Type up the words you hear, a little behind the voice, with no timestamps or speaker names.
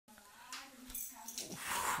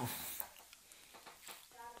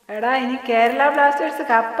എടാ ഇനി Kerala Blasters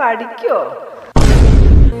cup അടിക്കോ?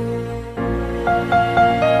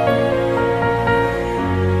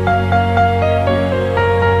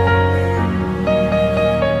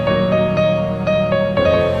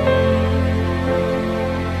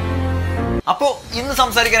 അപ്പോൾ ഇന്ന്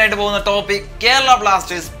സംസാരിക്കാനായിട്ട് പോകുന്ന topic Kerala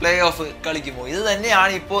Blasters play off കളിക്കുമോ? ഇത്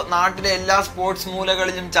തന്നെയാണ് ഇപ്പോൾ നാട്ടിലെ എല്ലാ സ്പോർട്സ്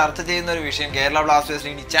മൂലകളിലും ചർച്ച ചെയ്യുന്ന ഒരു വിഷയം. കേരള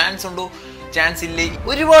ബ്ലാസ്റ്റേഴ്സിന് ഇനി ചാൻസ് ഉണ്ടോ, ചാൻസ് ഇല്ലേ?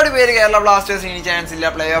 ഒരുപാട് പേര് കേരള ബ്ലാസ്റ്റേഴ്സിന് ഇനി ചാൻസ് ഇല്ല,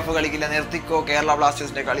 പ്ലേ ഓഫ് കളിക്കില്ല, നിർത്തിക്കോ, കേരള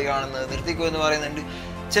ബ്ലാസ്റ്റേഴ്സിന്റെ കളി കാണുന്നത് നിർത്തിക്കോ എന്ന് പറയുന്നുണ്ട്.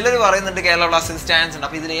 ചിലർ പറയുന്നുണ്ട് കേരള ബ്ലാസ്റ്റേഴ്സ് ചാൻസ് ഉണ്ട്.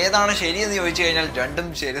 അപ്പോൾ ഇതിൽ ഏതാണ് ശരിയെന്ന് ചോദിച്ചു കഴിഞ്ഞാൽ രണ്ടും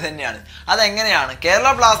ശരി തന്നെയാണ്. അതെങ്ങനെയാണ്?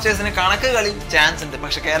 കേരള ബ്ലാസ്റ്റേഴ്സിന് കണക്ക് കളി ചാൻസ് ഉണ്ട്,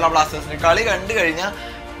 പക്ഷെ കേരള ബ്ലാസ്റ്റേഴ്സിന് കളി കണ്ടു കഴിഞ്ഞാൽ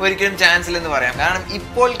ഒരിക്കലും ചാൻസ് ഇല്ലെന്ന് പറയാം. കാരണം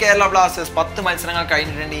ഇപ്പോൾ കേരള ബ്ലാസ്റ്റേഴ്സ് 10 മത്സരങ്ങൾ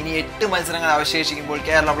കഴിഞ്ഞിട്ടുണ്ട്. ഇനി 8 മത്സരങ്ങൾ അവശേഷിക്കുമ്പോൾ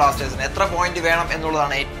കേരള ബ്ലാസ്റ്റേഴ്സിന് എത്ര പോയിന്റ് വേണം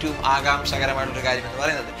എന്നുള്ളതാണ് ഏറ്റവും ആകാംക്ഷകരമായിട്ടൊരു കാര്യം എന്ന്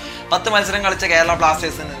പറയുന്നത്. 10 മത്സരം കളിച്ച കേരള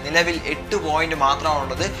ബ്ലാസ്റ്റേഴ്സിന് നിലവിൽ 8 പോയിന്റ്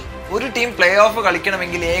മാത്രമാണുള്ളത്. ഒരു ടീം പ്ലേ ഓഫ്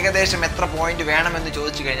കളിക്കണമെങ്കിൽ ഏകദേശം എത്ര പോയിന്റ് വേണമെന്ന്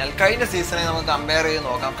ചോദിച്ചു കഴിഞ്ഞാൽ കഴിഞ്ഞ സീസണെ നമുക്ക് കമ്പയർ ചെയ്ത്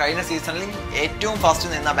നോക്കാം. കഴിഞ്ഞ സീസണിൽ ഏറ്റവും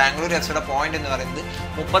ഫസ്റ്റ് നിന്ന ബാംഗ്ലൂർ എഫ്സിയുടെ പോയിന്റ് എന്ന് പറയുന്നത്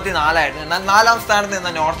 34 ആയിരുന്നു. എന്നാൽ 4ാം സ്ഥാനത്ത്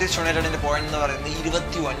നിന്ന നോർത്ത് ഈസ്റ്റ് യുണൈറ്റഡിന്റെ പോയിന്റ് എന്ന് പറയുന്നത്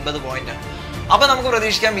 29 പോയിന്റാണ്. അപ്പോൾ നമുക്ക്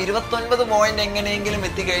പ്രതീക്ഷിക്കാം 29 പോയിന്റ് എങ്ങനെയെങ്കിലും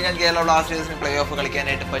എത്തിക്കഴിഞ്ഞാൽ കേരള ബ്ലാസ്റ്റേഴ്സിന് പ്ലേ ഓഫ്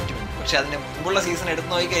കളിക്കാനായിട്ട് പറ്റും. പക്ഷെ അതിന് മുമ്പുള്ള സീസൺ എടുത്തു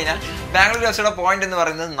നോക്കിക്കഴിഞ്ഞാൽ ബാംഗ്ലൂർ എഫ്സിയുടെ പോയിന്റ് എന്ന്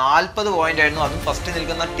പറയുന്നത് 40 പോയിന്റ് ആയിരുന്നു. അതും ഫസ്റ്റ്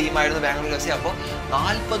നിൽക്കുന്ന ടീമായിരുന്നു ബാംഗ്ലൂർ എഫ്സി. അപ്പോൾ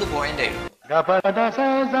 40 പോയിന്റ് ആയിരുന്നു.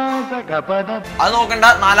 അത് നോക്കണ്ട,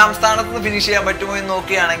 4ാം സ്ഥാനത്ത് നിന്ന് ഫിനിഷ് ചെയ്യാൻ പറ്റുമോ എന്ന്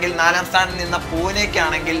നോക്കുകയാണെങ്കിൽ 4ാം സ്ഥാനത്ത് നിന്ന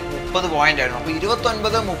പൂനെക്കാണെങ്കിൽ 30 പോയിന്റ് ആയിരുന്നു. അപ്പോൾ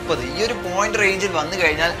 29-30 ഈ ഒരു പോയിന്റ് റേഞ്ചിൽ വന്നു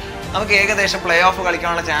കഴിഞ്ഞാൽ നമുക്ക് ഏകദേശം പ്ലേ ഓഫ്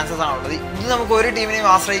കളിക്കാനുള്ള ചാൻസസ് ആണുള്ളത്. ഇത് നമുക്ക് ഒരു ടീമിനെയും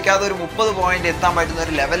ആശ്രയിക്കാതെ ഒരു 30 പോയിന്റ് എത്താൻ പറ്റുന്ന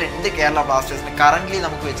ഒരു ലെവൽ ഉണ്ട് കേരള ബ്ലാസ്റ്റേഴ്സിന് കറന്റ്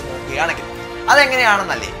നമുക്ക് വെച്ച് നോക്കുകയാണെങ്കിൽ.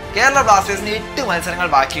 അതെങ്ങനെയാണെന്നല്ലേ, കേരള ബ്ലാസ്റ്റേഴ്സിന് 8 മത്സരങ്ങൾ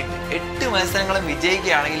ബാക്കിയുണ്ട്. 8 മത്സരങ്ങളും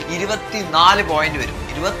വിജയിക്കുകയാണെങ്കിൽ 24 പോയിന്റ് വരും.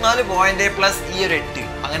 24 പോയിന്റ് പ്ലസ് ഈ ഒരു 8,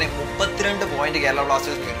 അങ്ങനെ 32 പോയിന്റ് കേരള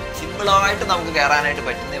ബ്ലാസ്റ്റേഴ്സിന് വരും. സിമ്പിളായിട്ട് നമുക്ക് കയറാനായിട്ട്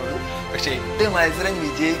പറ്റുന്നേ ഉള്ളൂ. പക്ഷെ 8 മത്സരം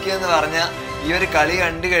വിജയിക്കുക എന്ന് പറഞ്ഞാൽ ഈ ഒരു കളി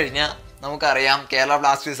കണ്ടു കഴിഞ്ഞാൽ നമുക്കറിയാം കേരള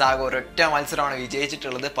ബ്ലാസ്റ്റേഴ്സ് ആകെ ഒരൊറ്റ മത്സരമാണ്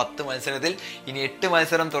വിജയിച്ചിട്ടുള്ളത് 10 മത്സരത്തിൽ. ഇനി 8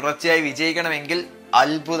 മത്സരം തുടർച്ചയായി വിജയിക്കണമെങ്കിൽ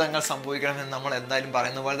അത്ഭുതങ്ങൾ സംഭവിക്കണമെന്ന് നമ്മൾ എന്തായാലും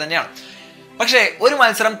പറയുന്ന പോലെ തന്നെയാണ്. പക്ഷേ ഒരു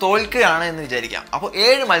മത്സരം തോൽക്കുകയാണ് എന്ന് വിചാരിക്കാം. അപ്പോൾ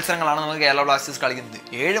 7 മത്സരങ്ങളാണ് നമുക്ക് കേരള ബ്ലാസ്റ്റേഴ്സ് കളിക്കുന്നത്.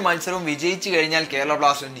 7 മത്സരവും വിജയിച്ചു കഴിഞ്ഞാൽ കേരള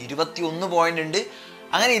ബ്ലാസ്റ്റേഴ്സിന് 21 പോയിന്റ് ഉണ്ട്.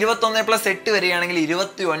 അങ്ങനെ 21+8 വരികയാണെങ്കിൽ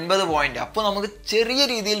 29 പോയിന്റ്. അപ്പോൾ നമുക്ക് ചെറിയ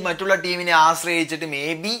രീതിയിൽ മറ്റുള്ള ടീമിനെ ആശ്രയിച്ചിട്ട് മേ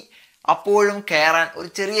ബി അപ്പോഴും കയറാൻ ഒരു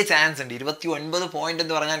ചെറിയ ചാൻസ് ഉണ്ട്. 29 പോയിന്റ്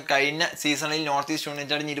എന്ന് പറഞ്ഞാൽ കഴിഞ്ഞ സീസണിൽ നോർത്ത് ഈസ്റ്റ്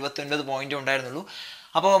യുണൈറ്റഡിന് 29 പോയിന്റ് ഉണ്ടായിരുന്നുള്ളൂ.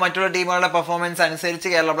 അപ്പോൾ മറ്റുള്ള ടീമുകളുടെ പെർഫോമൻസ് അനുസരിച്ച്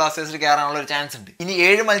കേരള ബ്ലാസ്റ്റേഴ്സിൽ കയറാനുള്ള ഒരു ചാൻസ് ഉണ്ട്. ഇനി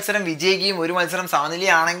 7 മത്സരം വിജയിക്കുകയും ഒരു മത്സരം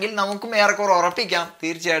സമനിലയാണെങ്കിൽ നമുക്കും ഏറെക്കുറെ ഉറപ്പിക്കാം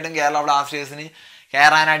തീർച്ചയായിട്ടും കേരള ബ്ലാസ്റ്റേഴ്സിന്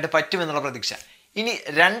കയറാനായിട്ട് പറ്റുമെന്നുള്ള പ്രതീക്ഷ. ഇനി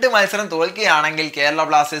 2 മത്സരം തോൽക്കുകയാണെങ്കിൽ കേരള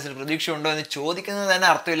ബ്ലാസ്റ്റേഴ്സിന് പ്രതീക്ഷ ഉണ്ടോ എന്ന് ചോദിക്കുന്നത് തന്നെ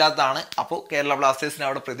അർത്ഥമില്ലാത്തതാണ്. അപ്പോൾ കേരള ബ്ലാസ്റ്റേഴ്സിന്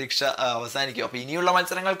അവിടെ പ്രതീക്ഷ അവസാനിക്കും. അപ്പോൾ ഇനിയുള്ള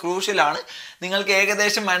മത്സരങ്ങൾ ക്രൂഷ്യലാണ്. നിങ്ങൾക്ക്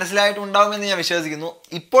ഏകദേശം മനസ്സിലായിട്ടുണ്ടാവുമെന്ന് ഞാൻ വിശ്വസിക്കുന്നു.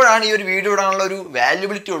 ഇപ്പോഴാണ് ഈ ഒരു വീഡിയോ ഇടാനുള്ള ഒരു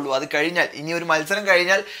വാല്യുബിലിറ്റി ഉള്ളൂ. അത് കഴിഞ്ഞാൽ ഇനി ഒരു മത്സരം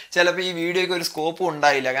കഴിഞ്ഞാൽ ചിലപ്പോൾ ഈ വീഡിയോയ്ക്ക് ഒരു സ്കോപ്പും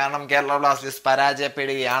ഉണ്ടായില്ല. കാരണം കേരള ബ്ലാസ്റ്റേഴ്സ്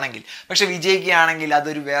പരാജയപ്പെടുകയാണെങ്കിൽ. പക്ഷെ വിജയിക്കുകയാണെങ്കിൽ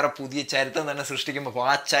അതൊരു വേറെ പുതിയ ചരിത്രം തന്നെ സൃഷ്ടിക്കുമ്പോൾ അപ്പോൾ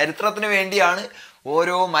ആ ചരിത്രത്തിന് വേണ്ടിയാണ്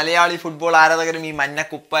ഓരോ മലയാളി ഫുട്ബോൾ ആരാധകരും ഈ മഞ്ഞ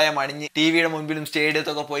കുപ്പായം അണിഞ്ഞ് ടിവിയുടെ മുൻപിലും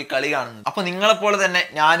സ്റ്റേഡിയത്തൊക്കെ പോയി കളി കാണുന്നു. അപ്പോൾ നിങ്ങളെപ്പോലെ തന്നെ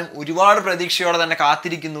ഞാനും ഒരുപാട് പ്രതീക്ഷയോടെ തന്നെ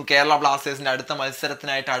കാത്തിരിക്കുന്നു കേരള ബ്ലാസ്റ്റേഴ്സിന്റെ അടുത്ത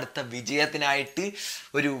മത്സരത്തിനായിട്ട്, അടുത്ത വിജയത്തിനായിട്ട്,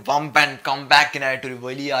 ഒരു വമ്പൻ കംബാക്കിനായിട്ട്, ഒരു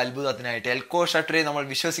വലിയ അത്ഭുതത്തിനായിട്ട്. എൽക്കോ ഷട്ടറി നമ്മൾ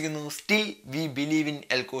വിശ്വസിക്കുന്നു. Still we believe in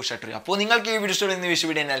Eelco ഷട്ടറി. അപ്പോൾ നിങ്ങൾക്ക് ഈ വീഡിയോ ഇഷ്ടപ്പെടുന്ന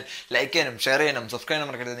വിഷയം ലൈക്ക് ചെയ്യാനും ഷെയർ ചെയ്യാനും സബ്സ്ക്രൈബ്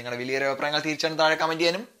ചെയ്യാനും മറക്കരുത്. നിങ്ങളുടെ വലിയ അഭിപ്രായങ്ങൾ തീർച്ചയായും താഴെ കമന്റ്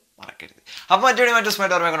ചെയ്യാനും മറക്കരുത്. അപ്പോൾ മറ്റു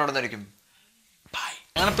സ്മാർട്ട് ഓർമ്മ കൊണ്ടുവന്നായിരിക്കും. ബൈ.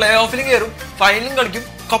 അങ്ങനെ പ്ലേ ഓഫിലും കയറും, ഫൈനലും കളിക്കും,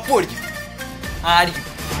 കപ്പ് അടിക്കും, ആയിരിക്കും.